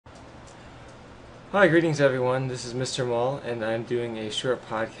Hi, greetings everyone. This is Mr. Mull, and I'm doing a short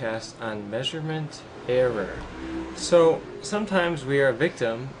podcast on measurement error. So, sometimes we are a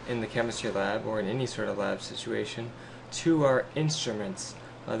victim in the chemistry lab or in any sort of lab situation to our instruments,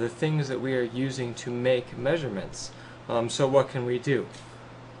 the things that we are using to make measurements. So what can we do?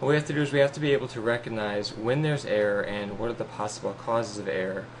 What we have to do is we have to be able to recognize when there's error and what are the possible causes of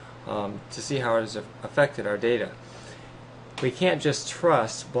error to see how it has affected our data. We can't just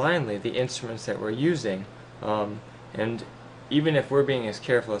trust blindly the instruments that we're using, and even if we're being as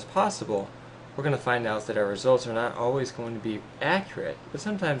careful as possible, we're going to find out that our results are not always going to be accurate, but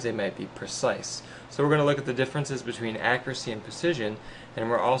sometimes they might be precise. So we're going to look at the differences between accuracy and precision, and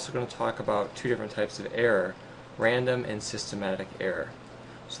we're also going to talk about two different types of error, random and systematic error.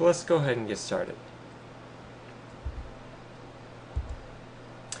 So let's go ahead and get started.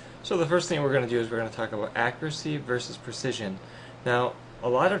 So the first thing we're going to do is we're going to talk about accuracy versus precision. Now, a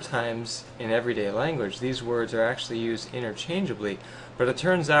lot of times in everyday language, these words are actually used interchangeably, but it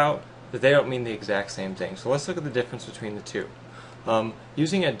turns out that they don't mean the exact same thing. So let's look at the difference between the two.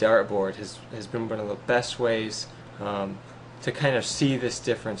 Using a dartboard has been one of the best ways to kind of see this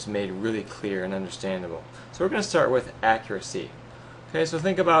difference made really clear and understandable. So we're going to start with accuracy. Okay, so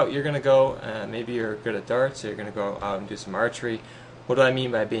think about you're going to go, maybe you're good at darts, or you're going to go out and do some archery. What do I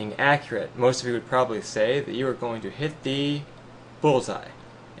mean by being accurate? Most of you would probably say that you are going to hit the bullseye,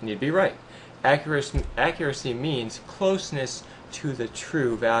 and you'd be right. Accuracy means closeness to the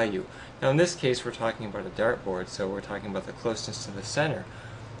true value. Now in this case we're talking about a dartboard, so we're talking about the closeness to the center.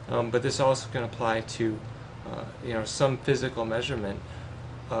 But this also can apply to some physical measurement.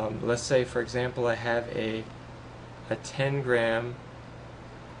 Let's say, for example, I have a 10 gram.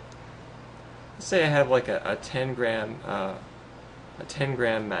 Let's say I have like a 10 gram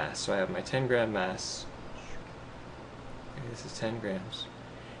mass. So I have my 10 gram mass. Okay, this is 10 grams.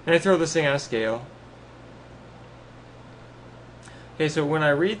 And I throw this thing on a scale. Okay, so when I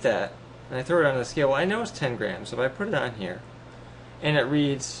read that, and I throw it on the scale, well, I know it's 10 grams. So if I put it on here, and it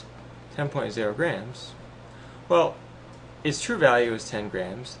reads 10.0 grams, well, its true value is 10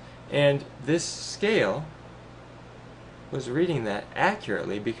 grams, and this scale was reading that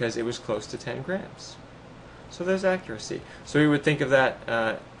accurately because it was close to 10 grams. So there's accuracy. So we would think of that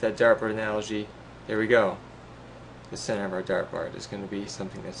dartboard analogy. There we go. The center of our dartboard is going to be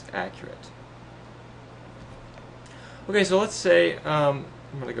something that's accurate. Okay, so let's say I'm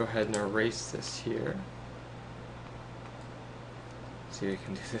going to go ahead and erase this here. See if we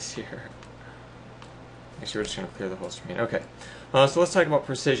can do this here. Actually, we're just going to clear the whole screen. Okay, so let's talk about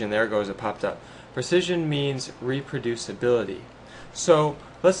precision. There it goes, it popped up. Precision means reproducibility. So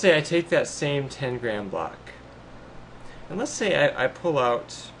let's say I take that same 10 gram block, and let's say I pull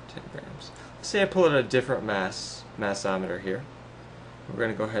out 10 grams. Let's say I pull out a different massometer here. We're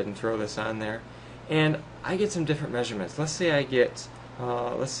going to go ahead and throw this on there, and I get some different measurements. Let's say I get,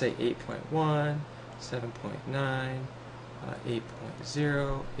 let's say 8.1, 7.9,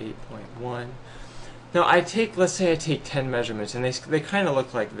 8.0, 8.1. Now let's say I take 10 measurements, and they kind of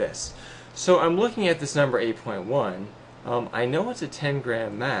look like this. So I'm looking at this number 8.1. I know it's a 10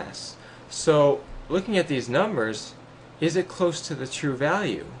 gram mass. So looking at these numbers, is it close to the true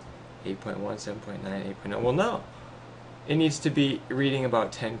value? 8.1, 7.9, 8.0. Well, no. It needs to be reading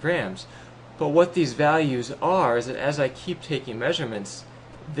about 10 grams. But what these values are is that as I keep taking measurements,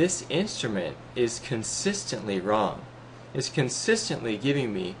 this instrument is consistently wrong. It's consistently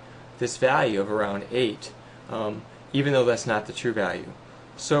giving me this value of around 8, even though that's not the true value.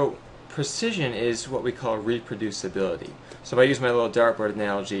 So precision is what we call reproducibility. So if I use my little dartboard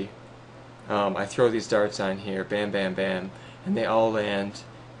analogy, I throw these darts on here, bam, bam, bam, and they all land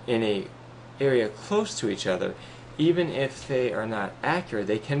in an area close to each other. Even if they are not accurate,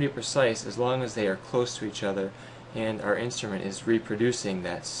 they can be precise as long as they are close to each other and our instrument is reproducing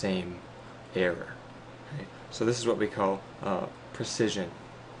that same error. Right? So this is what we call precision.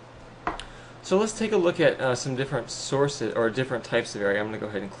 So let's take a look at some different sources or different types of error. I'm going to go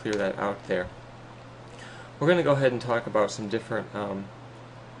ahead and clear that out there. We're going to go ahead and talk about some different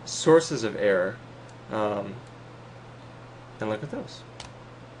sources of error and look at those.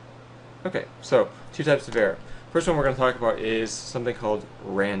 Okay, so two types of error. First one we're going to talk about is something called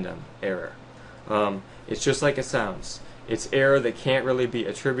random error. It's just like it sounds. It's error that can't really be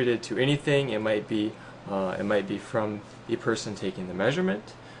attributed to anything. It might be from the person taking the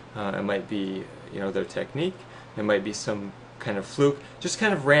measurement. It might be their technique. It might be some kind of fluke. Just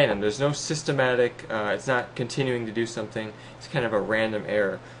kind of random. There's no systematic. It's not continuing to do something. It's kind of a random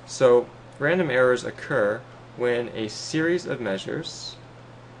error. So random errors occur when a series of measures.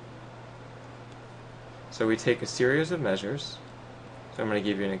 So we take a series of measures So I'm going to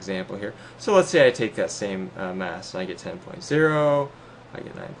give you an example here. So let's say I take that same mass and I get 10.0, I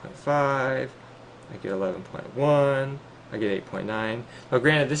get 9.5, I get 11.1, I get 8.9. Now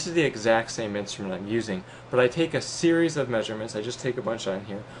granted, this is the exact same instrument I'm using, but I take a series of measurements. I just take a bunch on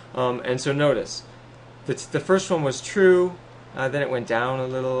here. And so notice, the first one was true, then it went down a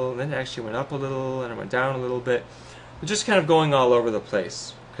little, then it actually went up a little, and it went down a little bit. It's just kind of going all over the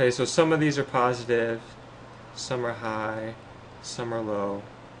place. Okay, so some of these are positive, some are high, some are low.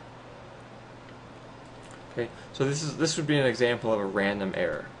 Okay, so this would be an example of a random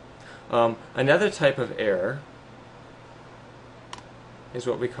error. Another type of error is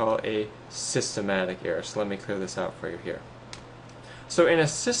what we call a systematic error. So let me clear this out for you here. So in a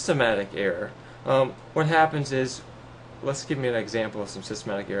systematic error, what happens is, let's give me an example of some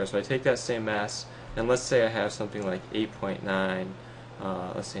systematic errors. So I take that same mass, and let's say I have something like 8.9,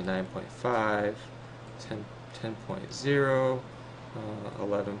 let's say 9.5, 10.0,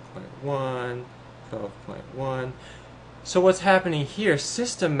 11.1, 12.1. So what's happening here,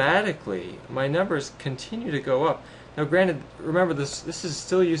 systematically, my numbers continue to go up. Now granted, remember this is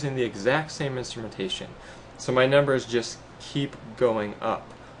still using the exact same instrumentation. So my numbers just keep going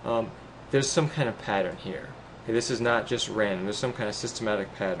up. There's some kind of pattern here. Okay, this is not just random, there's some kind of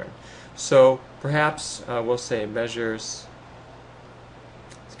systematic pattern. So perhaps we'll say measures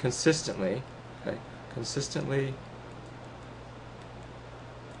consistently, okay, consistently.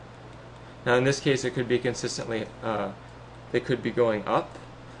 Now in this case it could be consistently, they could be going up,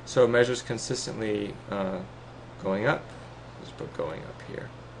 so measures consistently going up. Let's put going up here.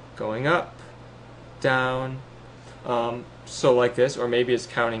 Going up, down, so like this, or maybe it's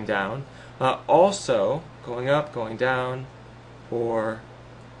counting down. Also, going up, going down, or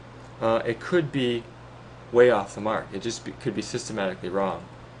it could be way off the mark. It just could be systematically wrong,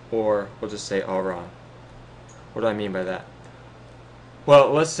 or we'll just say all wrong. What do I mean by that?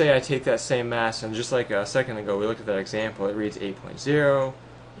 Well, let's say I take that same mass, and just like a second ago we looked at that example, it reads 8.0,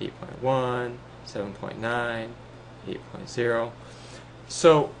 8.1, 7.9, 8.0.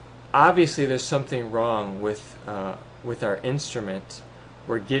 So obviously there's something wrong with our instrument.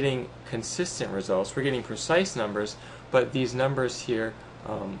 We're getting consistent results, we're getting precise numbers, but these numbers here,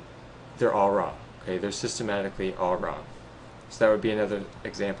 they're all wrong. Okay, they're systematically all wrong. So that would be another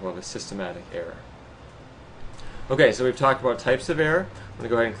example of a systematic error. Okay, so we've talked about types of error. I'm going to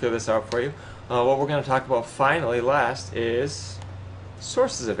go ahead and clear this out for you. What we're going to talk about finally, last, is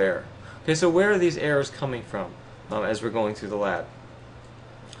sources of error. Okay, so where are these errors coming from as we're going through the lab?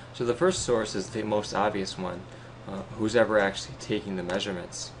 So the first source is the most obvious one, who's ever actually taking the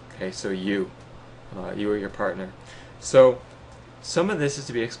measurements. Okay, so you or your partner. So some of this is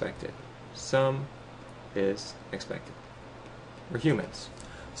to be expected. Some is expected. We're humans.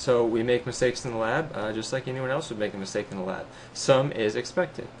 So we make mistakes in the lab, just like anyone else would make a mistake in the lab. Some is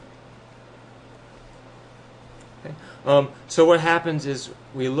expected. Okay? So what happens is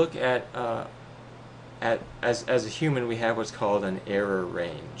we look at as a human, we have what's called an error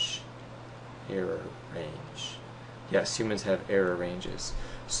range. Error range. Yes, humans have error ranges.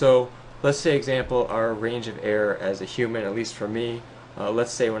 So let's say, example, our range of error as a human, at least for me,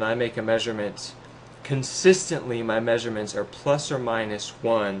 let's say when I make a measurement, consistently my measurements are plus or minus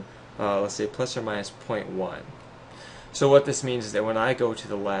 1, let's say plus or minus 0.1. So what this means is that when I go to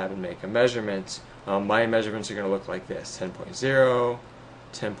the lab and make a measurement, my measurements are going to look like this: 10.0,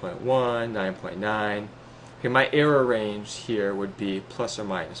 10.1, 9.9. Okay, my error range here would be plus or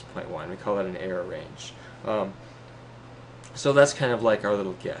minus 0.1. We call that an error range. So that's kind of like our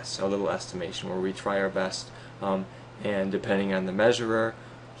little guess, our little estimation, where we try our best, and depending on the measurer,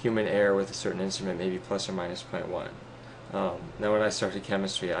 human error with a certain instrument may be plus or minus 0.1. Now when I started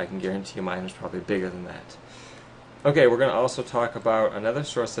chemistry, I can guarantee you mine was probably bigger than that. Okay, we're going to also talk about another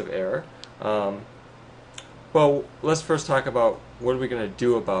source of error. Well, let's first talk about what are we going to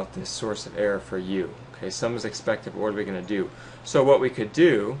do about this source of error for you. Okay, some is expected, but what are we going to do? So what we could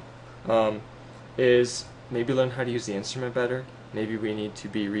do is maybe learn how to use the instrument better. Maybe we need to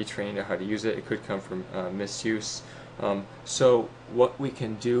be retrained on how to use it. It could come from misuse. So what we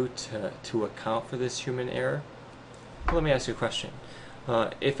can do to account for this human error? Well, let me ask you a question.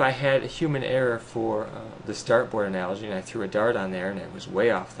 If I had a human error for the dartboard analogy, and I threw a dart on there and it was way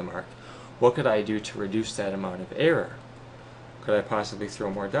off the mark, what could I do to reduce that amount of error? Could I possibly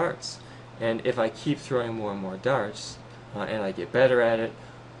throw more darts? And if I keep throwing more and more darts, and I get better at it,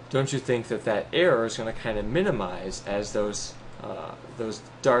 don't you think that that error is going to kind of minimize as those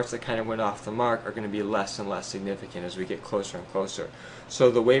darts that kind of went off the mark are going to be less and less significant as we get closer and closer? So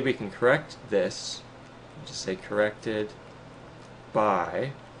the way we can correct this, just say corrected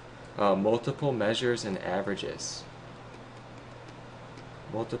by multiple measures and averages.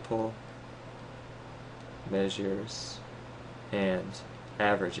 multiple measures and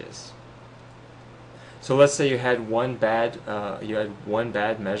averages. So let's say you had one bad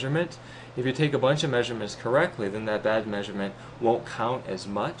measurement. If you take a bunch of measurements correctly, then that bad measurement won't count as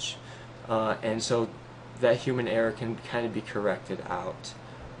much, and so that human error can kind of be corrected out.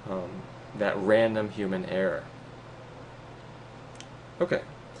 That random human error. Okay,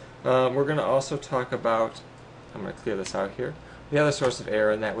 we're going to also talk about, I'm going to clear this out here, the other source of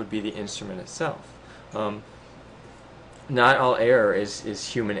error, and that would be the instrument itself. Not all error is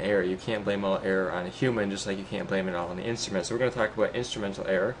human error. You can't blame all error on a human, just like you can't blame it all on the instrument. So we're going to talk about instrumental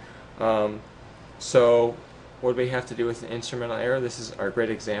error. So what do we have to do with the instrumental error? This is our great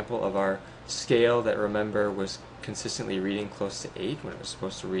example of our scale that, remember, was consistently reading close to 8 when it was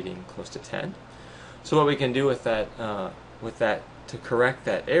supposed to reading close to 10. So what we can do with that to correct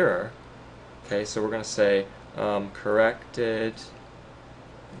that error, okay, so we're going to say corrected.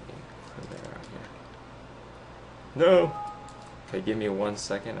 No! Okay, give me 1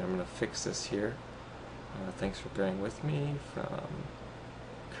 second. I'm going to fix this here. Thanks for bearing with me from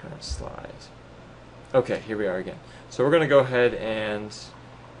current slide. Okay, here we are again. So we're going to go ahead and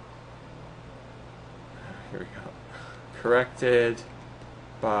here we go. Corrected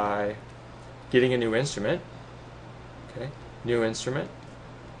by getting a new instrument. Okay, new instrument.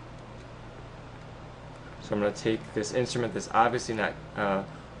 So I'm going to take this instrument that's obviously not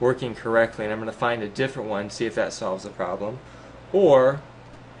working correctly, and I'm going to find a different one, see if that solves the problem. Or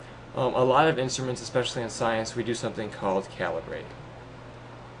a lot of instruments, especially in science, we do something called calibrate.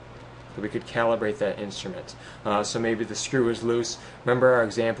 So we could calibrate that instrument. So maybe the screw is loose. Remember our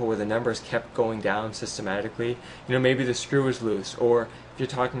example where the numbers kept going down systematically? You know, maybe the screw is loose. Or if you're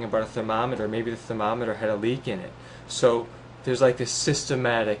talking about a thermometer, maybe the thermometer had a leak in it. So there's like this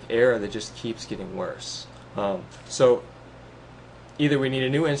systematic error that just keeps getting worse. So either we need a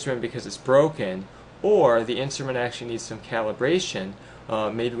new instrument because it's broken, or the instrument actually needs some calibration.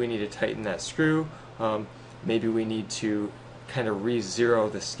 Maybe we need to tighten that screw. Maybe we need to kind of re-zero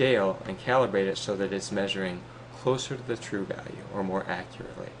the scale and calibrate it so that it's measuring closer to the true value or more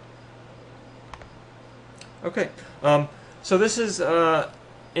accurately. Okay, so this is,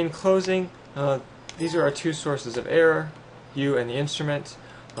 in closing, these are our two sources of error, you and the instrument.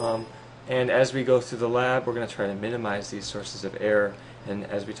 And as we go through the lab, we're going to try to minimize these sources of error. And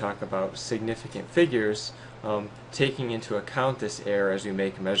as we talk about significant figures, taking into account this error as we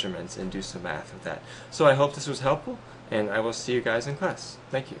make measurements and do some math with that. So I hope this was helpful, and I will see you guys in class.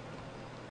 Thank you.